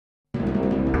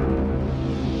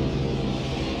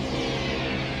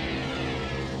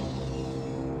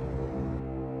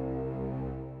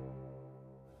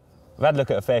I've had a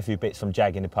look at a fair few bits from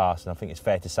JAG in the past, and I think it's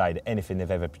fair to say that anything they've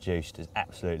ever produced has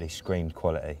absolutely screamed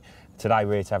quality. Today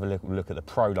we're here to have a look at the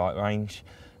Prolite range.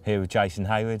 Here with Jason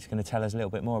Hayward, who's going to tell us a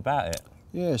little bit more about it.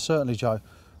 Yeah, certainly, Joe.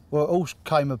 Well, it all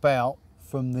came about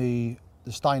from the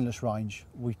stainless range.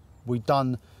 We'd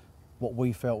done what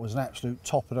we felt was an absolute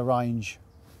top of the range,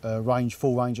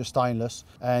 full range of stainless,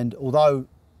 and although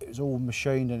it was all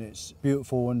machined and it's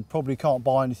beautiful and probably can't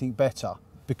buy anything better,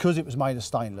 because it was made of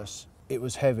stainless, it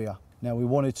was heavier. Now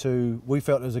we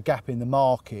felt there was a gap in the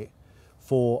market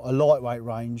for a lightweight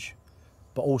range,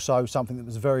 but also something that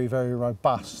was very, very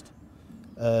robust.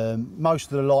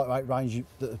 Most of the lightweight range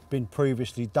that have been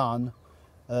previously done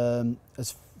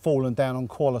has fallen down on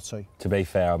quality. To be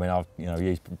fair, I mean, I've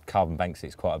used carbon bank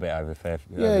sticks quite a bit over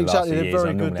yeah, exactly. They're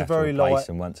very good. They're very light. Replace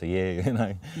them once a year, you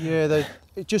know. Yeah,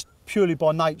 it's just purely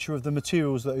by nature of the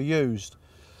materials that are used.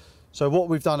 So what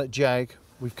we've done at JAG,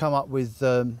 we've come up with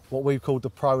what we've called the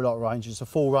Prolite range. It's a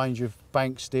full range of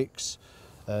bank sticks,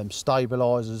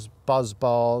 stabilisers, buzz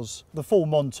bars, the full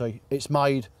Monty. It's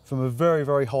made from a very,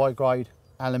 very high grade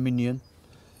aluminium.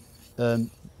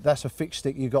 That's a fixed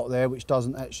stick you got there, which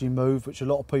doesn't actually move, which a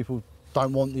lot of people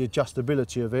don't want the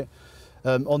adjustability of it.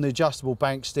 On the adjustable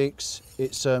bank sticks,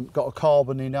 it's got a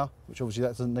carbon inner, which obviously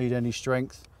that doesn't need any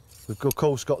strength. We've of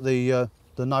course got the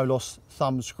no loss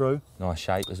thumb screw. Nice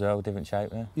shape as well, different shape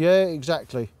there. Yeah,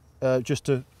 exactly. Just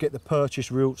to get the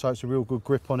purchase real, so it's a real good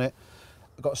grip on it.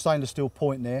 I've got a stainless steel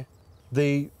point there.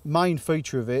 The main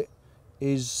feature of it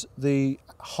is the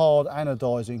hard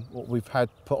anodising, what we've had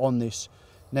put on this.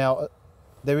 Now,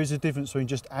 there is a difference between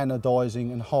just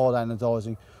anodising and hard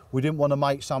anodising. We didn't want to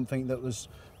make something that was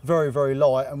very, very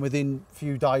light and within a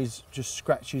few days just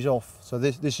scratches off. So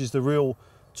this is the real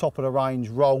top of the range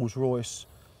Rolls Royce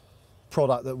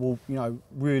product that will,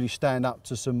 really stand up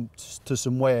to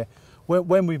some wear.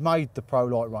 When we made the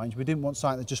Prolite range, we didn't want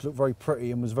something that just looked very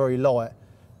pretty and was very light,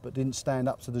 but didn't stand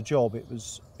up to the job.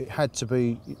 It's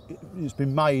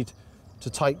been made to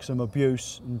take some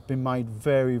abuse and been made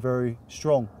very, very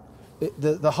strong.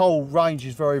 The whole range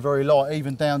is very, very light,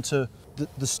 even down to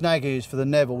the snag ears for the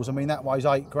Neville's. I mean, that weighs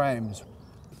 8 grams.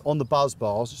 On the buzz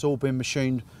bars, it's all been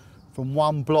machined from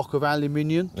one block of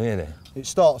aluminium. Really? It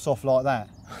starts off like that,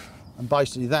 and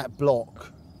basically that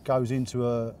block goes into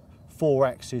a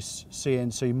 4-axis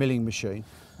CNC milling machine,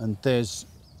 and there's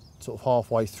sort of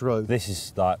halfway through. This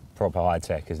is like proper high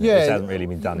tech, isn't it? Yeah, this hasn't really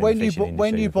been done in the fishing industry.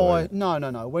 When you buy,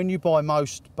 no. When you buy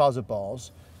most buzzer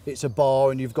bars, it's a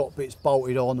bar and you've got bits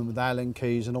bolted on and with Allen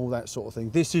keys and all that sort of thing.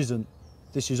 This isn't.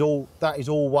 That is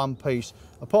all one piece.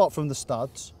 Apart from the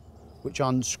studs, which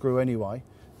unscrew anyway,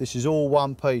 this is all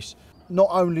one piece. Not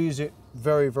only is it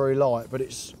very, very light, but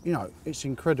it's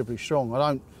incredibly strong.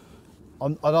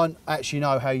 I don't actually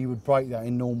know how you would break that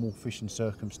in normal fishing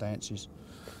circumstances.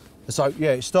 So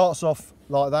yeah, it starts off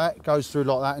like that, goes through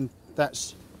like that, and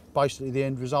that's basically the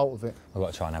end result of it. I've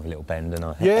got to try and have a little bend,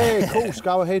 and yeah, of course,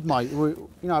 go ahead, mate.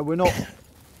 We're not.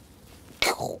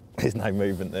 There's no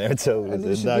movement there at all.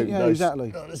 There's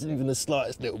exactly. There's even the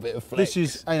slightest little bit of flex. This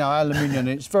is aluminium.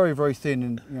 It's very, very thin,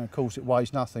 and of course it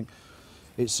weighs nothing.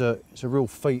 It's a real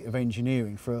feat of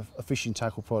engineering for a fishing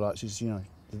tackle product.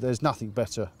 There's nothing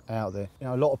better out there.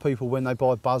 A lot of people, when they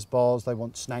buy buzz bars, they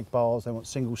want snag bars, they want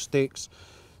single sticks.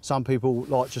 Some people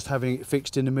like just having it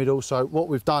fixed in the middle. So what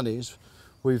we've done is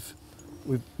we've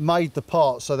made the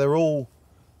parts so they're all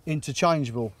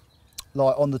interchangeable.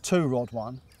 Like on the 2-rod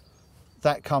one,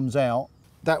 that comes out.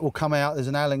 That will come out. There's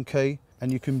an Allen key,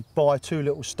 and you can buy 2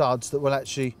 little studs that will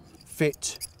actually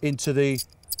fit into the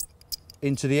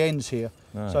ends here.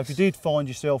 Nice. So if you did find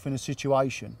yourself in a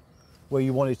situation where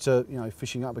you wanted to,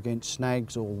 fishing up against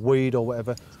snags or weed or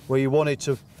whatever, where you wanted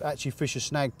to actually fish a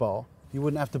snag bar, you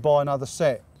wouldn't have to buy another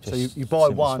set. So you buy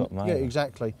one. Yeah,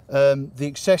 exactly. The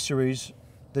accessories,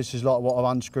 this is like what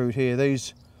I've unscrewed here. A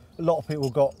lot of people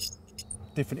got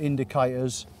different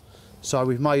indicators. So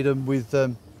we've made them with,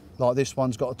 like this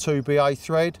one's got a 2BA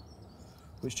thread,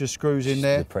 which just screws in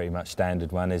there. It's a pretty much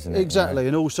standard one, isn't it? Exactly,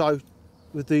 and also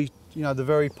with the, the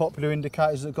very popular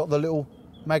indicators that got the little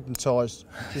magnetised,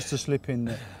 just to slip in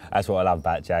there. That's what I love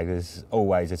about JAG. There's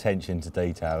always attention to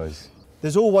detail.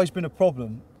 There's always been a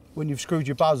problem when you've screwed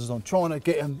your buzzers on, trying to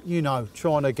get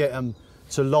them,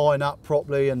 to line up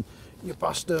properly, and you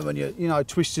bust them and you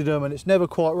twisted them, and it's never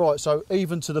quite right. So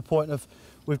even to the point of,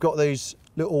 we've got these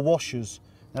little washers.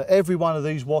 Now every one of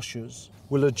these washers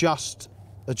will adjust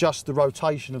the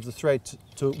rotation of the thread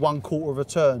to 1/4 of a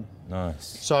turn. Nice.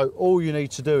 So all you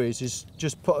need to do is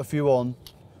just put a few on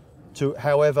to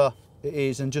however it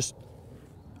is, and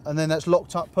then that's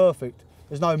locked up perfect.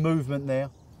 There's no movement there.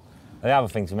 The other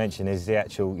thing to mention is the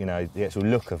actual, you know, the actual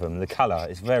look of them. The colour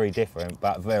is very different,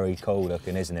 but very cool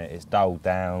looking, isn't it? It's dulled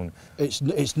down. It's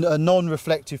a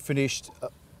non-reflective finish.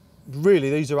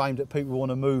 Really, these are aimed at people who want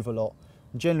to move a lot.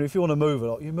 And generally, if you want to move a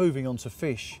lot, you're moving onto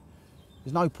fish.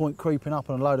 There's no point creeping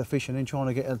up on a load of fish and then trying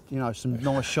to get, some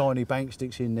nice shiny bank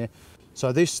sticks in there.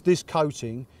 So this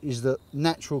coating is the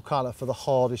natural colour for the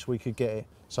hardest we could get it.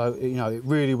 So it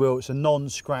really will. It's a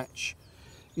non-scratch.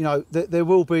 There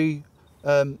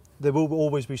will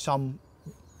always be some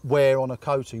wear on a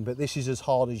coating, but this is as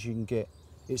hard as you can get.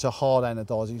 It's a hard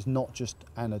anodising. It's not just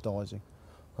anodising.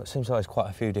 Well, it seems like there's quite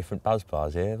a few different buzz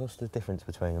bars here. What's the difference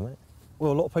between them, mate?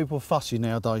 Well, a lot of people are fussy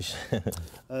nowadays.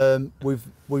 We've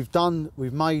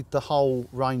made the whole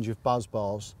range of buzz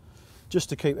bars just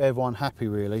to keep everyone happy,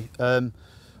 really.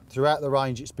 Throughout the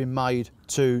range, it's been made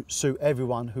to suit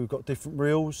everyone who've got different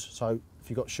reels. So if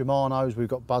you've got Shimanos, we've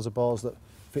got buzzer bars that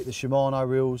fit the Shimano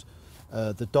reels,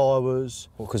 the Daiwas.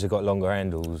 Well, because they've got longer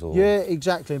handles, or? Yeah,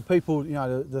 exactly. And people,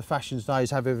 the fashions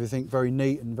days have everything very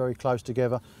neat and very close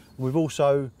together. We've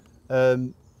also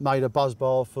made a buzz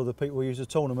bar for the people who use the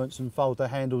tournaments and fold their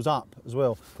handles up as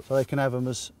well, so they can have them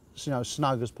as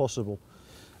snug as possible.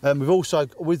 We've also,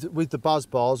 with the buzz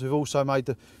bars, we've also made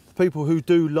the people who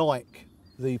do like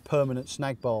the permanent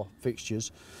snag bar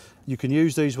fixtures. You can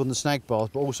use these on the snag bars,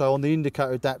 but also on the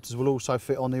indicator adapters will also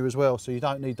fit on here as well, so you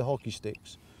don't need the hockey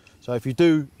sticks. So if you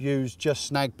do use just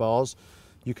snag bars,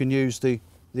 you can use the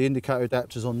indicator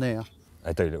adapters on there.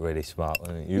 They do look really smart.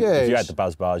 If you had the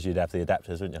buzz bars, you'd have the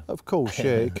adapters, wouldn't you? Of course, yeah.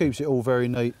 It keeps it all very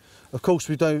neat. Of course,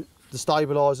 we do the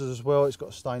stabilisers as well. It's got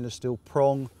a stainless steel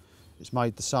prong. It's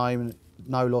made the same, and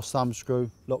no loss thumb screw.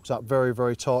 Locks up very,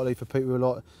 very tightly for people who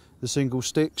like the single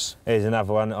sticks. Here's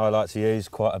another one I like to use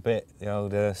quite a bit, the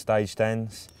old stage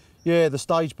stands. Yeah, the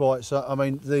stage bites. I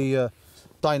mean, the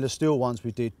stainless steel ones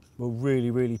we did were really,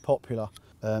 really popular.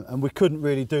 And we couldn't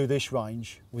really do this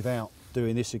range without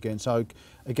doing this again. So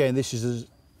again, this is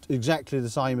exactly the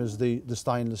same as the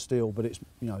stainless steel, but it's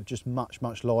just much,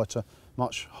 much lighter,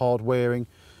 much hard wearing.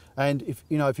 And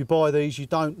if you buy these, you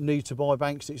don't need to buy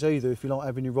bank sticks either. If you like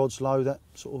having your rods low, that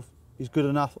sort of is good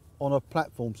enough on a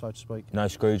platform, so to speak. No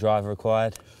screwdriver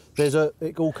required.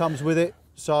 It all comes with it,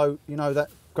 so that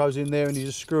goes in there and you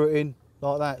just screw it in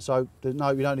like that. So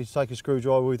no, you don't need to take a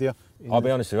screwdriver with you. I'll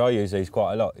be honest with you, I use these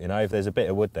quite a lot. If there's a bit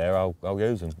of wood there, I'll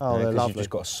use them. Oh, they're lovely. Because you've just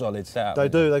got a solid setup. They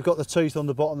do. They've got the teeth on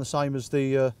the bottom, the same as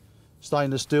the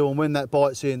stainless steel, and when that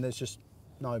bites in, there's just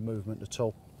no movement at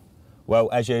all. Well,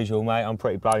 as usual, mate, I'm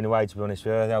pretty blown away, to be honest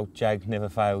with you. The old JAG never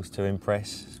fails to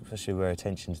impress, especially where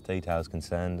attention to detail is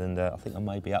concerned, and I think I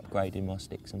may be upgrading my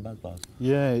sticks and buzz bars.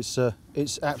 Yeah,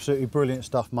 it's absolutely brilliant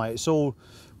stuff, mate. It's all,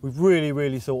 we've really,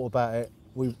 really thought about it.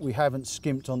 We haven't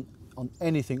skimped on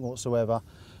anything whatsoever,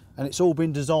 and it's all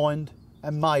been designed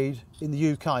and made in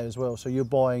the UK as well, so you're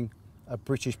buying a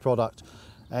British product.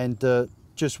 And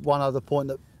just one other point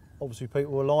that obviously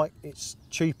people will like, it's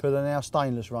cheaper than our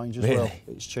stainless range as well.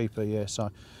 It's cheaper, yeah, so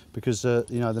because the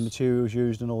materials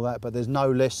used and all that, but there's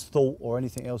no less thought or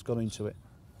anything else gone into it.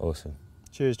 Awesome.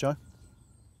 Cheers, Joe.